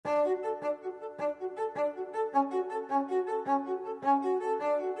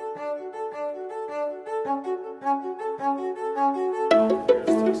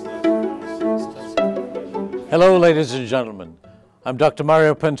Hello, ladies and gentlemen. I'm Dr.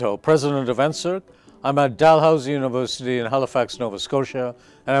 Mario Pinto, president of NSERC. I'm at Dalhousie University in Halifax, Nova Scotia,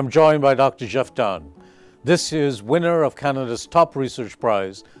 and I'm joined by Dr. Jeff Dahn. This year's winner of Canada's top research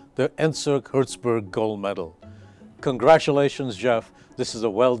prize, the NSERC Herzberg Gold Medal. Congratulations, Jeff. This is a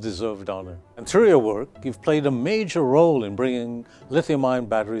well-deserved honor. And through your work, you've played a major role in bringing lithium-ion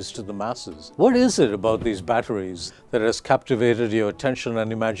batteries to the masses. What is it about these batteries that has captivated your attention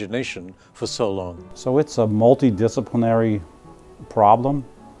and imagination for so long? So it's a multidisciplinary problem.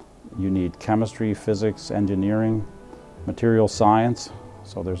 You need chemistry, physics, engineering, material science.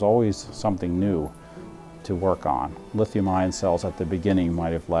 So there's always something new to work on. Lithium-ion cells at the beginning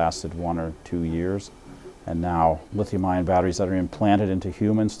might have lasted 1 or 2 years. And now lithium-ion batteries that are implanted into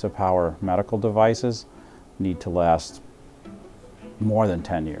humans to power medical devices need to last more than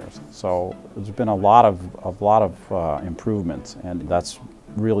 10 years. So there's been a lot of improvements, and that's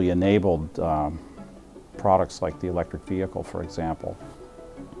really enabled products like the electric vehicle, for example.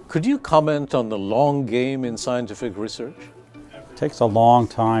 Could you comment on the long game in scientific research? It takes a long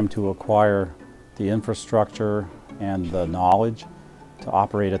time to acquire the infrastructure and the knowledge to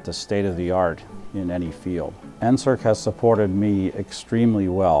operate at the state-of-the-art in any field. NSERC has supported me extremely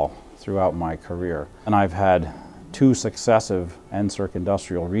well throughout my career, and I've had 2 successive NSERC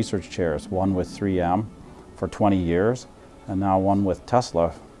industrial research chairs, one with 3M for 20 years and now one with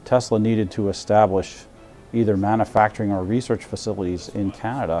Tesla. Tesla needed to establish either manufacturing or research facilities in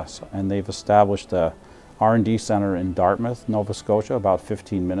Canada, and they've established a R&D center in Dartmouth, Nova Scotia, about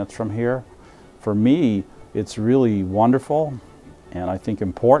 15 minutes from here. For me, it's really wonderful and I think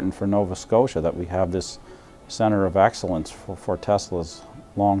important for Nova Scotia that we have this center of excellence for Tesla's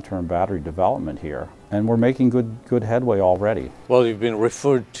long-term battery development here. And we're making good headway already. Well, you've been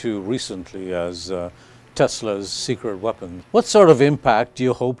referred to recently as Tesla's secret weapon. What sort of impact do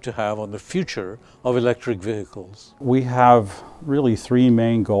you hope to have on the future of electric vehicles? We have really 3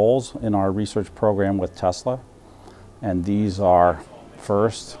 main goals in our research program with Tesla. And these are,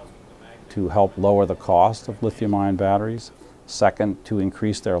 first, to help lower the cost of lithium-ion batteries. Second, to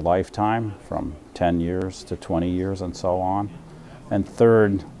increase their lifetime from 10 years to 20 years and so on. And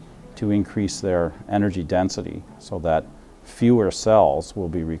third, to increase their energy density so that fewer cells will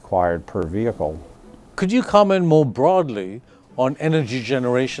be required per vehicle. Could you comment more broadly on energy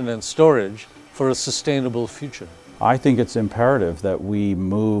generation and storage for a sustainable future? I think it's imperative that we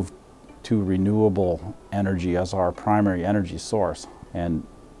move to renewable energy as our primary energy source. And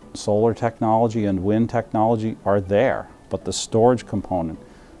solar technology and wind technology are there, but the storage component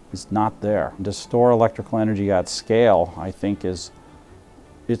is not there. To store electrical energy at scale, I think it's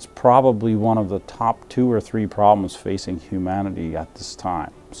probably one of the top 2 or 3 problems facing humanity at this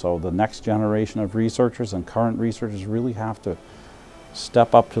time. So the next generation of researchers and current researchers really have to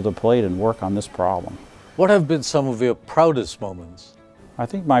step up to the plate and work on this problem. What have been some of your proudest moments? I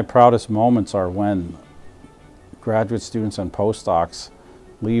think my proudest moments are when graduate students and postdocs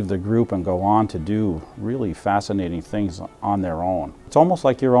leave the group and go on to do really fascinating things on their own. It's almost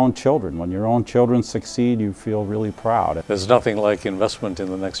like your own children. When your own children succeed, you feel really proud. There's nothing like investment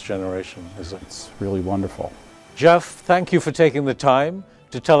in the next generation, is it? It's really wonderful. Jeff, thank you for taking the time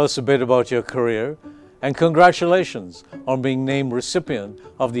to tell us a bit about your career, and congratulations on being named recipient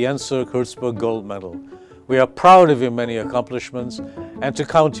of the NSERC Herzberg Gold Medal. We are proud of your many accomplishments and to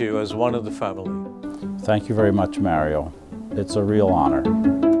count you as one of the family. Thank you very much, Mario. It's a real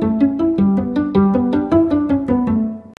honor.